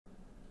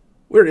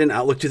We're in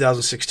Outlook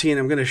 2016.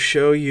 I'm going to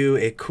show you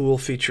a cool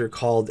feature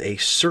called a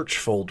search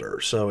folder.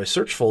 So a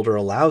search folder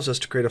allows us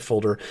to create a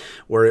folder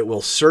where it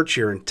will search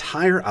your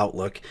entire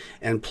Outlook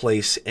and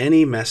place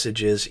any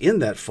messages in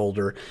that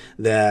folder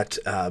that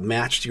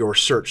matched your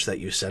search that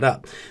you set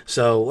up.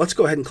 So let's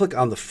go ahead and click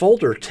on the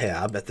Folder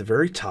tab at the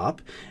very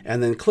top,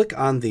 and then click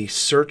on the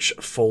Search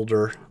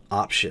Folder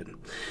option.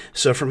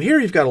 So from here,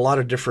 you've got a lot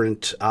of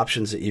different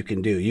options that you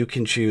can do. You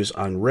can choose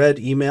unread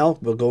email,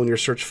 will go in your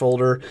search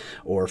folder,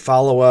 or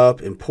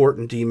follow-up,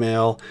 important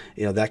email,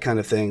 that kind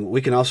of thing. We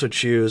can also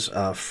choose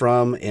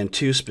from and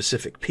to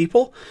specific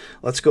people.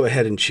 Let's go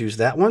ahead and choose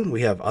that one.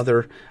 We have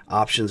other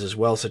options as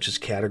well, such as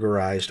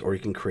categorized, or you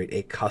can create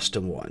a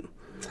custom one.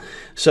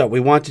 So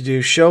we want to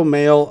do show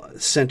mail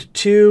sent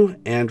to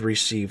and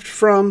received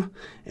from,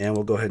 and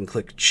we'll go ahead and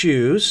click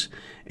choose.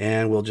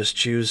 And we'll just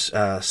choose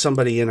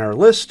somebody in our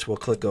list. We'll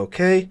click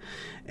OK,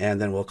 and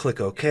then we'll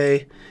click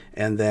OK,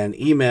 and then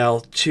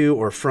email to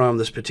or from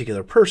this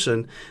particular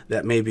person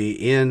that may be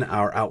in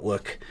our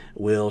Outlook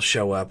will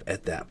show up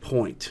at that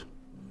point.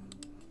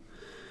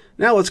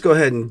 Now let's go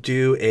ahead and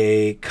do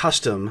a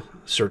custom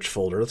search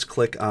folder. Let's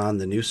click on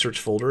the new search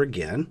folder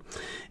again,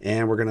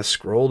 and we're going to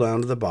scroll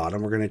down to the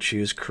bottom. We're going to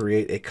choose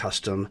create a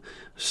custom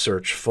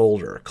search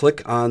folder.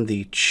 Click on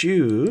the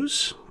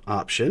choose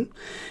option,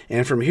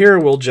 and from here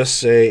we'll just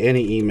say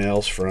any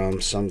emails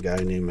from some guy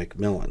named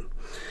McMillen,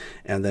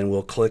 and then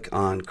we'll click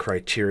on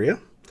criteria,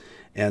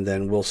 and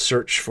then we'll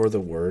search for the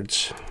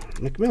words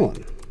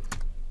McMillen,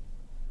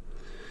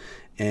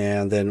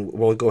 and then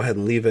we'll go ahead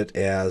and leave it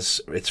as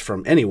it's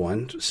from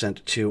anyone,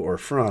 sent to or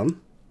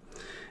from,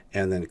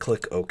 and then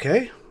click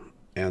OK,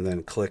 and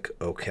then click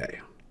OK.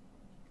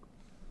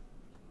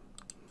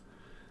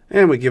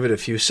 And we give it a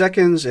few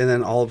seconds, and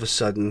then all of a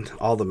sudden,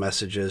 all the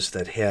messages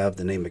that have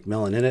the name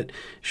McMillen in it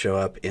show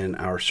up in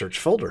our search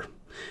folder.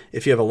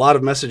 If you have a lot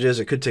of messages,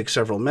 it could take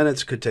several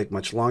minutes, it could take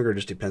much longer, it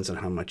just depends on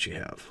how much you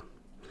have.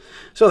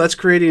 So that's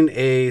creating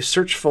a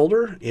search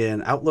folder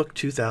in Outlook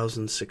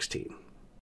 2016.